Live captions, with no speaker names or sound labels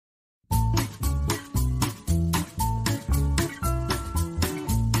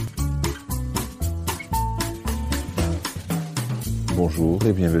bonjour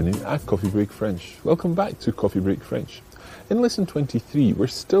et bienvenue à Coffee Break French. Welcome back to Coffee Break French. In lesson 23, we're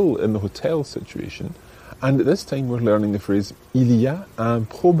still in the hotel situation, and this time we're learning the phrase il y a un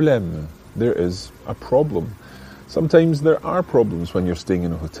problème. There is a problem. Sometimes there are problems when you're staying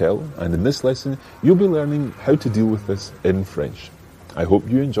in a hotel, and in this lesson you'll be learning how to deal with this in French. I hope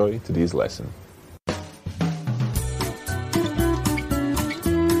you enjoy today's lesson.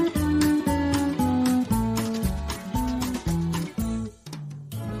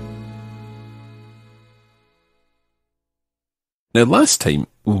 Now, last time,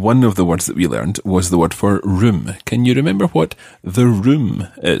 one of the words that we learned was the word for room. Can you remember what the room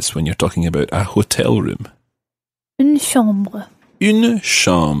is when you're talking about a hotel room? Une chambre. Une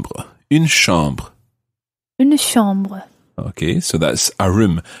chambre. Une chambre. Une chambre. Okay, so that's a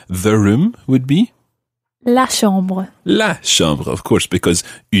room. The room would be? La chambre. La chambre, of course, because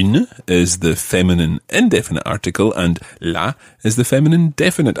une is the feminine indefinite article and la is the feminine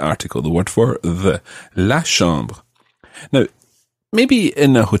definite article, the word for the. La chambre. Now, maybe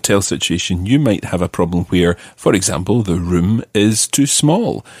in a hotel situation, you might have a problem where, for example, the room is too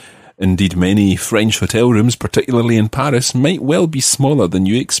small. Indeed, many French hotel rooms, particularly in Paris, might well be smaller than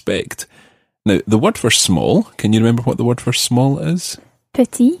you expect. Now, the word for small, can you remember what the word for small is?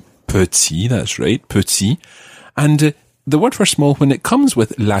 Petit. Petit, that's right, petit. And the word for small, when it comes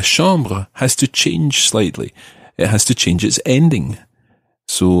with la chambre, has to change slightly. It has to change its ending.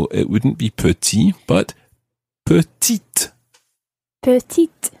 So it wouldn't be petit, but petite.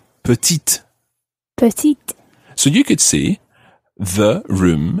 Petite. Petite. Petite. So you could say, the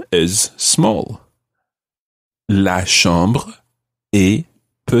room is small. La chambre est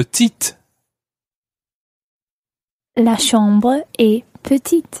petite. La chambre est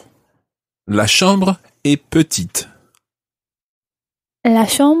petite. La chambre est petite. La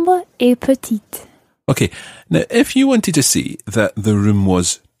chambre est petite. Okay, now if you wanted to say that the room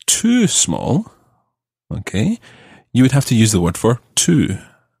was too small, okay, you would have to use the word for too.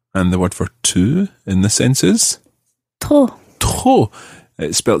 And the word for too in the sense is? Trop. Trop.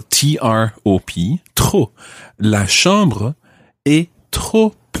 It's spelled T-R-O-P. Trop. La chambre est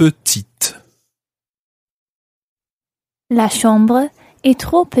trop petite. La chambre est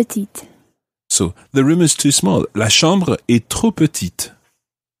trop petite. So, the room is too small. La chambre est trop petite.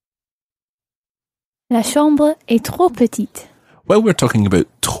 La chambre est trop petite. While we're talking about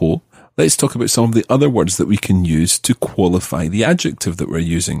trop, let's talk about some of the other words that we can use to qualify the adjective that we're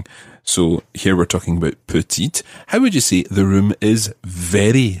using. So here we're talking about petite. How would you say the room is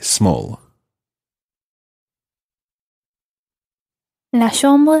very small? La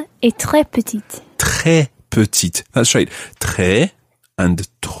chambre est très petite. Très petite. That's right. Très and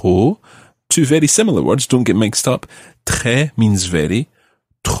trop. Two very similar words. Don't get mixed up. Très means very.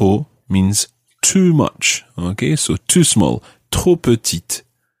 Trop means too much. Okay, so too small. Trop petite.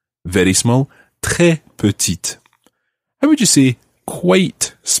 Very small, très petite. How would you say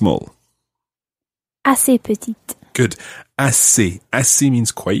quite small? Assez petite. Good. Assez. Assez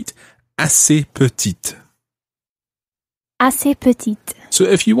means quite. Assez petite. Assez petite. So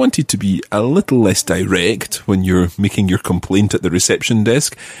if you wanted to be a little less direct when you're making your complaint at the reception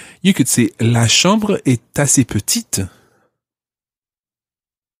desk, you could say la chambre est assez petite.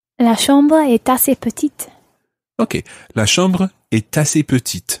 La chambre est assez petite. Okay. La chambre est assez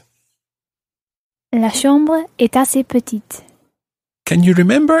petite. La chambre est assez petite. Can you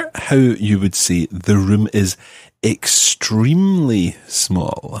remember how you would say the room is extremely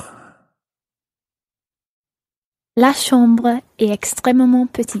small? La chambre est extrêmement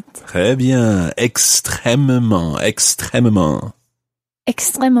petite. Très bien. Extrêmement. Extrêmement.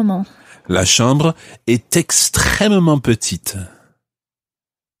 Extrêmement. La chambre est extrêmement petite.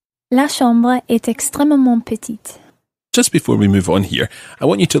 La chambre est extrêmement petite. Just before we move on here, I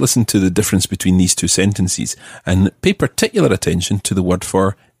want you to listen to the difference between these two sentences and pay particular attention to the word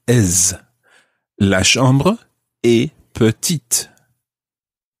for is. La chambre est petite.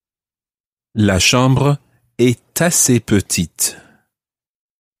 La chambre est assez petite.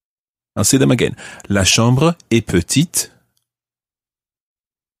 I'll say them again. La chambre est petite.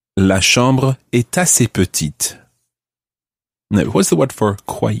 La chambre est assez petite. Now, what's the word for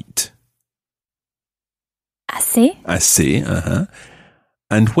quite? Assez. Assez,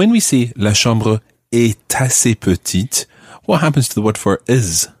 And when we say la chambre est assez petite, what happens to the word for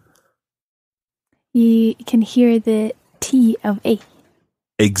is? You can hear the T of A.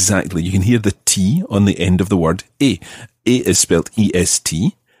 Exactly. You can hear the T on the end of the word et. Et is spelled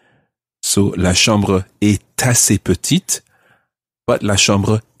E-S-T. So, la chambre est assez petite, but la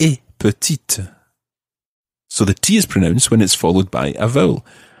chambre est petite. So the T is pronounced when it's followed by a vowel.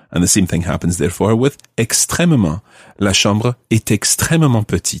 And the same thing happens, therefore, with extrêmement. La chambre est extrêmement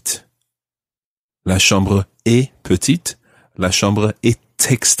petite. La chambre est petite. La chambre est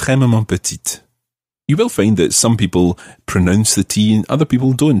extrêmement petite. You will find that some people pronounce the T and other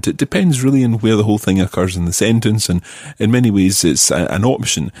people don't. It depends really on where the whole thing occurs in the sentence, and in many ways it's an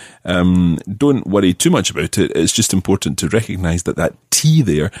option. Don't worry too much about it. It's just important to recognise that T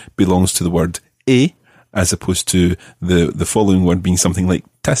there belongs to the word et, as opposed to the following word being something like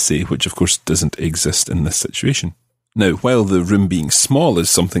tasser, which of course doesn't exist in this situation. Now, while the room being small is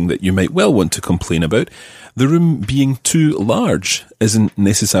something that you might well want to complain about, the room being too large isn't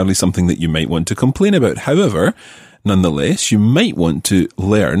necessarily something that you might want to complain about. However, nonetheless, you might want to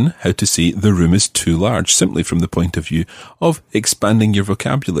learn how to say the room is too large, simply from the point of view of expanding your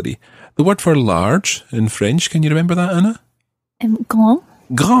vocabulary. The word for large in French, can you remember that, Anna? Grand.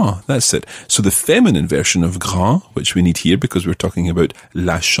 Grand, that's it. So the feminine version of grand, which we need here because we're talking about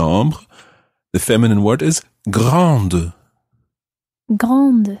la chambre, the feminine word is grande.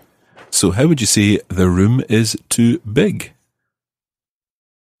 Grande. So how would you say the room is too big?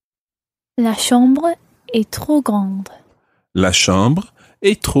 La chambre est trop grande. La chambre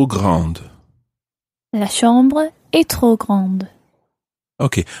est trop grande. La chambre est trop grande.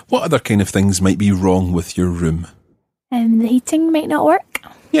 Okay, what other kind of things might be wrong with your room? The heating might not work.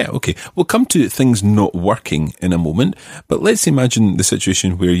 Yeah, okay. We'll come to things not working in a moment, but let's imagine the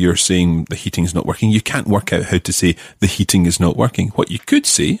situation where you're saying the heating's not working. You can't work out how to say the heating is not working. What you could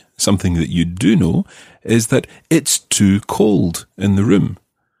say, something that you do know, is that it's too cold in the room.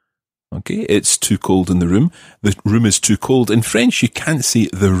 Okay, it's too cold in the room. The room is too cold. In French, you can't say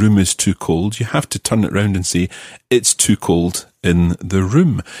the room is too cold. You have to turn it around and say it's too cold in the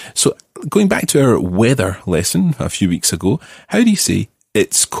room. So going back to our weather lesson a few weeks ago, how do you say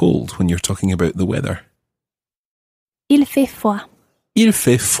it's cold when you're talking about the weather? Il fait froid. Il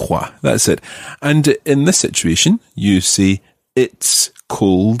fait froid. That's it. And in this situation, you say it's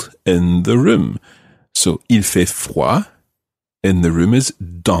cold in the room. So il fait froid in the room is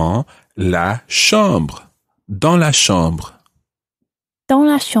dans la chambre. Dans la chambre. Dans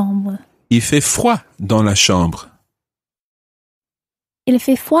la chambre. Il fait froid dans la chambre. Il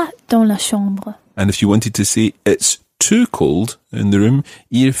fait froid dans la chambre. And if you wanted to say it's too cold in the room,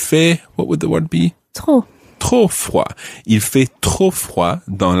 il fait, what would the word be? Trop. Trop froid. Il fait trop froid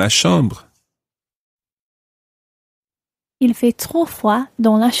dans la chambre. Il fait trop froid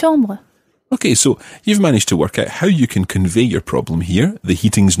dans la chambre. Okay, so you've managed to work out how you can convey your problem here. The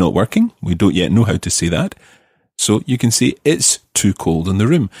heating's not working. We don't yet know how to say that. So you can say it's too cold in the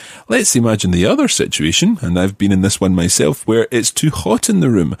room. Let's imagine the other situation, and I've been in this one myself, where it's too hot in the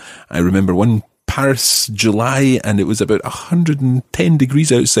room. I remember one Paris July, and it was about 110 degrees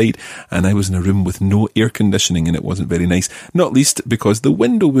outside, and I was in a room with no air conditioning, and it wasn't very nice. Not least because the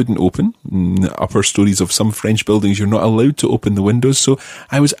window wouldn't open. In the upper stories of some French buildings, you're not allowed to open the windows, so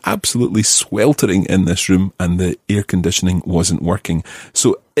I was absolutely sweltering in this room, and the air conditioning wasn't working.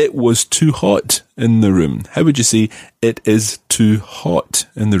 So it was too hot in the room. How would you say it is too hot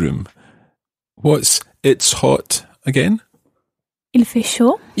in the room? What's it's hot again? Il fait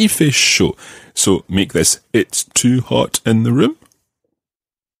chaud. Il fait chaud. So make this, it's too hot in the room.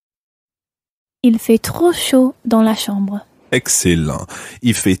 Il fait trop chaud dans la chambre. Excellent.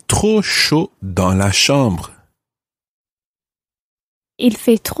 Il fait trop chaud dans la chambre. Il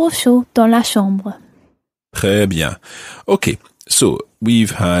fait trop chaud dans la chambre. Très bien. Okay, so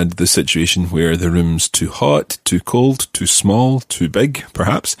we've had the situation where the room's too hot, too cold, too small, too big,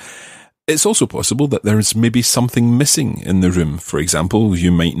 perhaps. It's also possible that there's maybe something missing in the room. For example,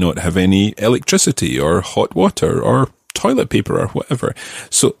 you might not have any electricity or hot water or toilet paper or whatever.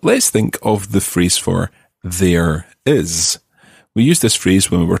 So let's think of the phrase for there is. We use this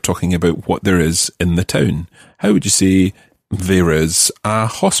phrase when we're talking about what there is in the town. How would you say there is a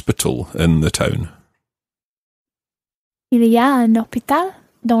hospital in the town? Il y a un hôpital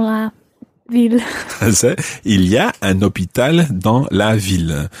dans la ville. That's it. Il y a un hôpital dans la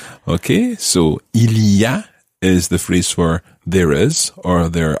ville. Okay, so il y a is the phrase for there is or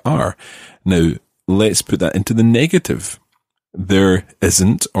there are. Now, let's put that into the negative. There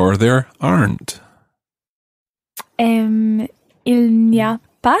isn't or there aren't. Il n'y a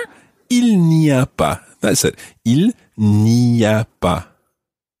pas. Il n'y a pas. That's it. Il n'y a pas.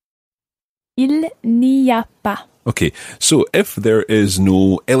 Il n'y a pas. Okay, so if there is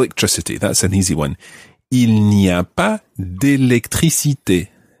no electricity, that's an easy one. Il n'y a pas d'électricité.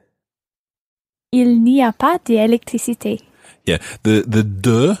 Il n'y a pas d'électricité. Yeah, the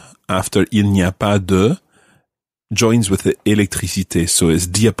de after il n'y a pas de joins with the électricité, so it's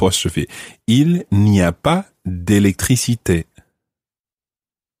d'apostrophe. Il n'y a pas d'électricité.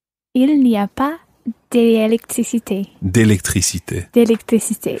 Il n'y a pas d'électricité. D'électricité.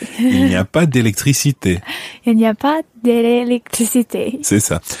 D'électricité. Il n'y a pas d'électricité. Il n'y a pas d'électricité. C'est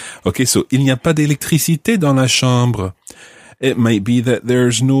ça. Okay, so il n'y a pas d'électricité dans la chambre. It might be that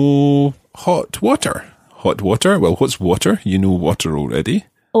there's no hot water. Hot water? Well, what's water? You know water already.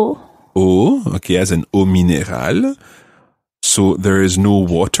 Eau. Eau, okay, as in eau minérale. So there is no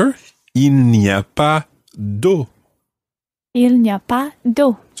water. Il n'y a pas d'eau. Il n'y a pas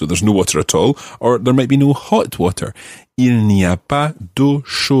d'eau. So there's no water at all, or there might be no hot water. Il n'y a pas d'eau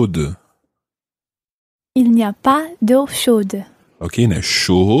chaude. Il n'y a pas d'eau chaude. Okay, now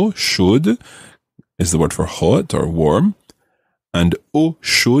chaud, chaude, is the word for hot or warm. And eau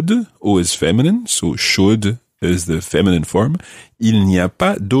chaude, eau is feminine, so chaude is the feminine form. Il n'y a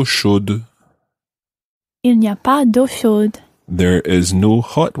pas d'eau chaude. Il n'y a pas d'eau chaude. There is no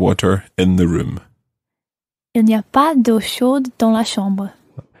hot water in the room. Il n'y a pas d'eau chaude dans la chambre.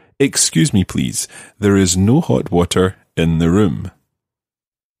 Excuse me, please. There is no hot water in the room.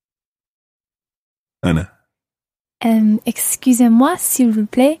 Anna. Excusez-moi, s'il vous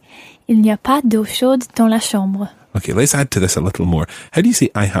plaît, il n'y a pas d'eau chaude dans la chambre. Okay, let's add to this a little more. How do you say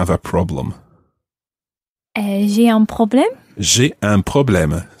I have a problem? J'ai un problème? J'ai un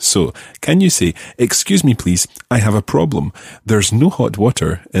problème. So, can you say, excuse me, please, I have a problem. There's no hot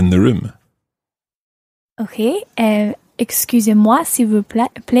water in the room. Ok. Excusez-moi, s'il vous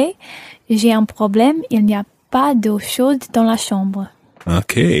plaît, j'ai un problème, il n'y a pas d'eau chaude dans la chambre.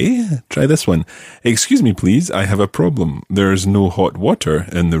 Okay, try this one. Excuse me, please, I have a problem. There's no hot water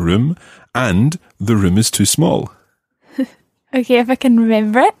in the room, and the room is too small. Okay, if I can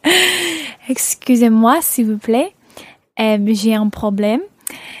remember it. Excusez-moi, s'il vous plaît, j'ai un problème.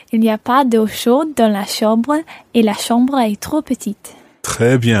 Il n'y a pas d'eau chaude dans la chambre et la chambre est trop petite.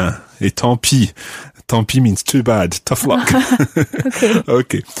 Très bien. Et tant pis. Tant pis means too bad. Tough luck.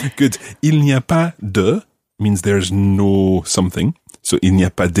 Okay. Okay, good. Il n'y a pas de means there's no something. So, il n'y a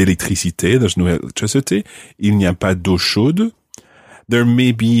pas d'électricité. There's no electricity. Il n'y a pas d'eau chaude. There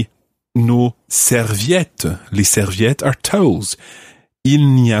may be no serviettes. Les serviettes are towels.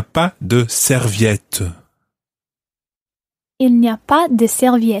 Il n'y a pas de serviettes. Il n'y a pas de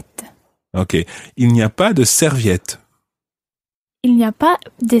serviette. Okay. Il n'y a pas de serviettes. Il n'y a pas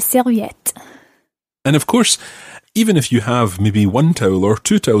de serviette. And of course, even if you have maybe one towel or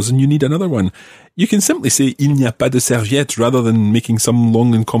two towels and you need another one, you can simply say il n'y a pas de serviette rather than making some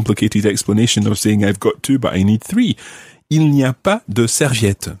long and complicated explanation of saying I've got two but I need three. Il n'y a pas de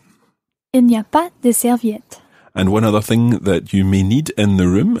serviette. Il n'y a pas de serviette. And one other thing that you may need in the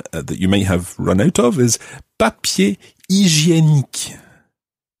room that you might have run out of is papier hygiénique.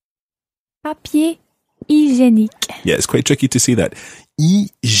 Papier hygiénique. Yeah, it's quite tricky to say that.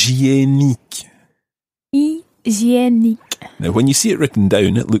 Hygiénique. Hygiénique. Now, when you see it written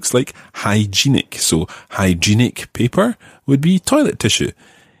down, it looks like hygienic. So, hygienic paper would be toilet tissue.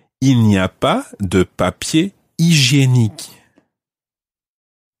 Il n'y a pas de papier hygiénique.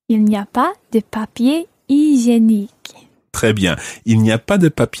 Il n'y a pas de papier hygiénique. Très bien. Il n'y a pas de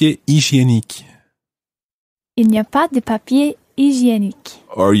papier hygiénique. Il n'y a pas de papier hygiénique.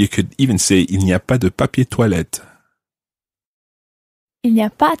 Or you could even say, il n'y a pas de papier toilette. Il n'y a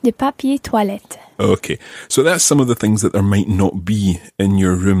pas de papier toilette. Okay, so that's some of the things that there might not be in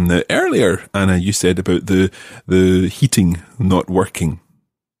your room. Now, earlier, Anna, you said about the heating not working.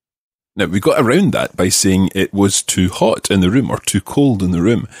 Now, we got around that by saying it was too hot in the room or too cold in the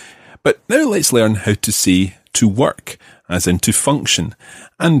room. But now let's learn how to say to work, as in to function.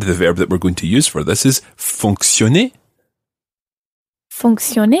 And the verb that we're going to use for this is fonctionner.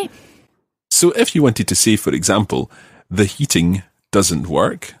 Fonctionner. So if you wanted to say, for example, the heating doesn't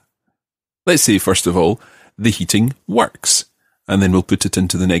work, let's say, first of all, the heating works. And then we'll put it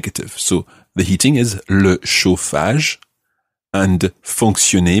into the negative. So the heating is le chauffage. And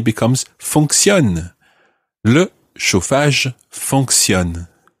fonctionner becomes fonctionne. Le chauffage fonctionne.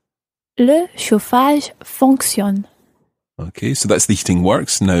 Le chauffage fonctionne. Okay, so that's the heating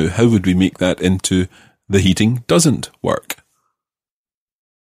works. Now, how would we make that into the heating doesn't work?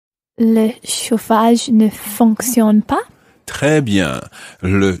 Le chauffage ne fonctionne pas. Très bien.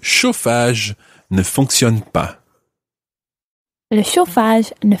 Le chauffage ne fonctionne pas. Le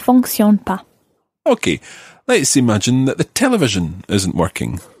chauffage ne fonctionne pas. Okay, let's imagine that the television isn't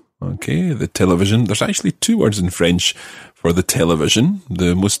working. Okay, the television, there's actually two words in French for the television.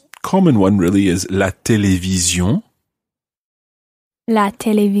 The most common one really is la télévision. La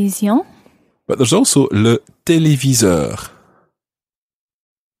télévision. But there's also le téléviseur.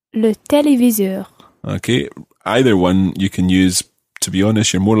 Le téléviseur. Okay, either one you can use. To be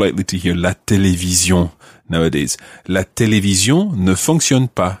honest, you're more likely to hear la télévision nowadays. La télévision ne fonctionne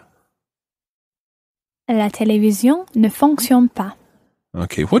pas. La télévision ne fonctionne pas.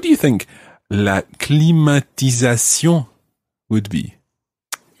 Okay, what do you think la climatisation would be?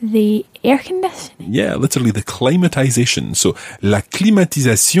 The air conditioning. Yeah, literally the climatization. So, la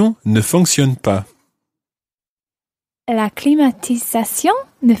climatisation ne fonctionne pas. La climatisation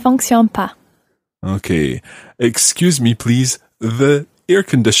ne fonctionne pas. Okay. Excuse me, please. The air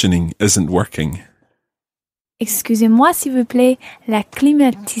conditioning isn't working. Excusez-moi, s'il vous plaît. La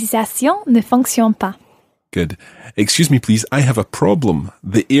climatisation ne fonctionne pas. Good. Excuse me, please. I have a problem.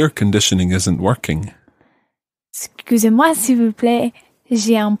 The air conditioning isn't working. Excusez-moi, s'il vous plaît.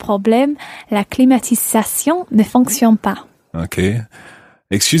 J'ai un problème. La climatisation ne fonctionne pas. Okay.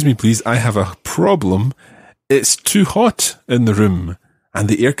 Excuse me, please. I have a problem. It's too hot in the room and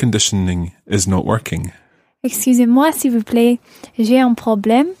the air conditioning is not working. Excusez-moi, s'il vous plaît. J'ai un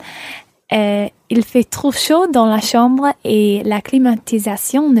problème. Il fait trop chaud dans la chambre et la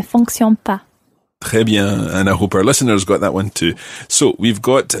climatisation ne fonctionne pas. Très bien. And I hope our listeners got that one too. So we've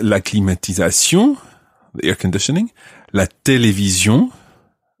got la climatisation, the air conditioning, la télévision,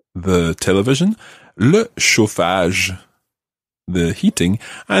 the television, le chauffage, the heating,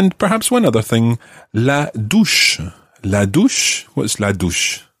 and perhaps one other thing, la douche. La douche? What's la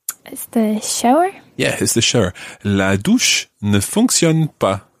douche? It's the shower? Yeah, it's the shower. La douche ne fonctionne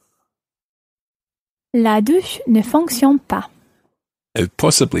pas. La douche ne fonctionne pas.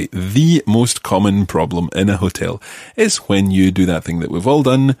 Possibly the most common problem in a hotel is when you do that thing that we've all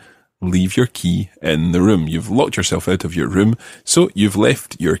done, leave your key in the room. You've locked yourself out of your room, so you've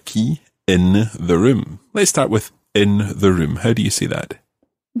left your key in the room. Let's start with in the room. How do you say that?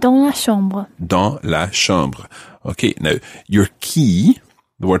 Dans la chambre. Dans la chambre. Okay, now your key,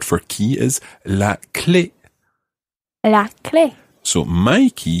 the word for key is la clé. La clé. So my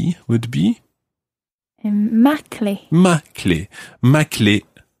key would be Ma clé. ma clé. Ma clé.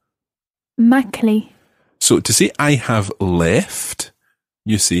 Ma clé. So to say I have left,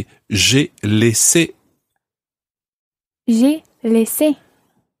 you say j'ai laissé. J'ai laissé.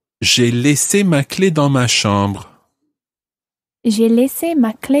 J'ai laissé ma clé dans ma chambre. J'ai laissé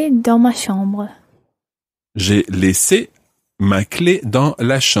ma clé dans ma chambre. J'ai laissé ma clé dans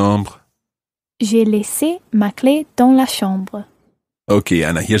la chambre. J'ai laissé ma clé dans la chambre. Okay,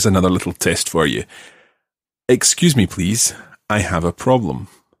 Anna, here's another little test for you. Excuse me, please. I have a problem.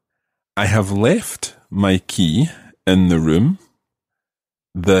 I have left my key in the room.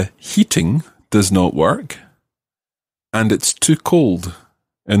 The heating does not work. And it's too cold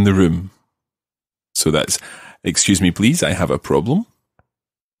in the room. So that's, excuse me, please. I have a problem.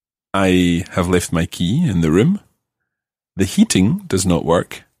 I have left my key in the room. The heating does not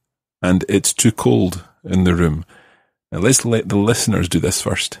work. And it's too cold in the room. Now let's let the listeners do this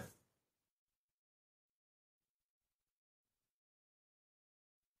first.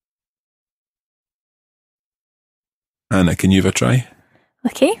 Anna, can you have a try?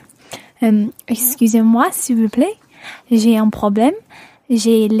 Ok. Excusez-moi, s'il vous plaît. J'ai un problème.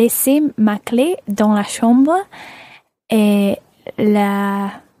 J'ai laissé ma clé dans la chambre et le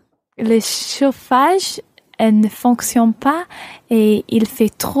chauffage ne fonctionne pas et il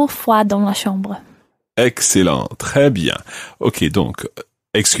fait trop froid dans la chambre. Excellent, très bien. Ok, donc,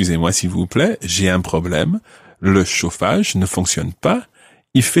 excusez-moi s'il vous plaît, j'ai un problème. Le chauffage ne fonctionne pas.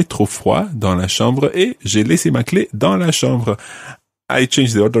 Il fait trop froid dans la chambre et j'ai laissé ma clé dans la chambre. I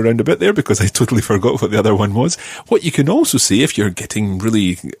changed the order around a bit there because I totally forgot what the other one was. What you can also say if you're getting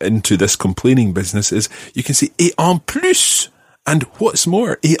really into this complaining business is you can say et en plus. And what's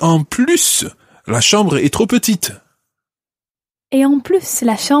more, et en plus, la chambre est trop petite. Et en plus,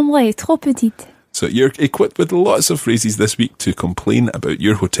 la chambre est trop petite. So you're equipped with lots of phrases this week to complain about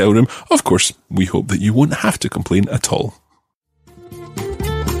your hotel room. Of course, we hope that you won't have to complain at all.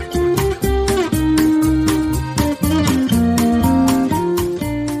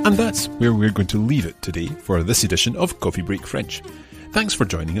 And that's where we're going to leave it today for this edition of Coffee Break French. Thanks for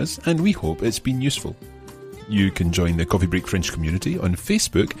joining us, and we hope it's been useful. You can join the Coffee Break French community on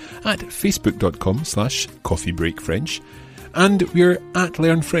Facebook at facebook.com/coffeebreakfrench, and we're at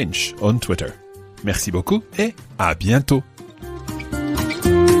Learn French on Twitter. Merci beaucoup et à bientôt.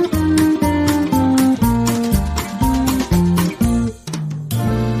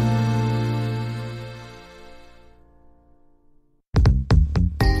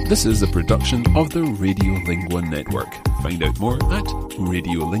 This is a production of the Radiolingua Network. Find out more at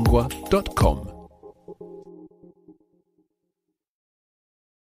radiolingua.com.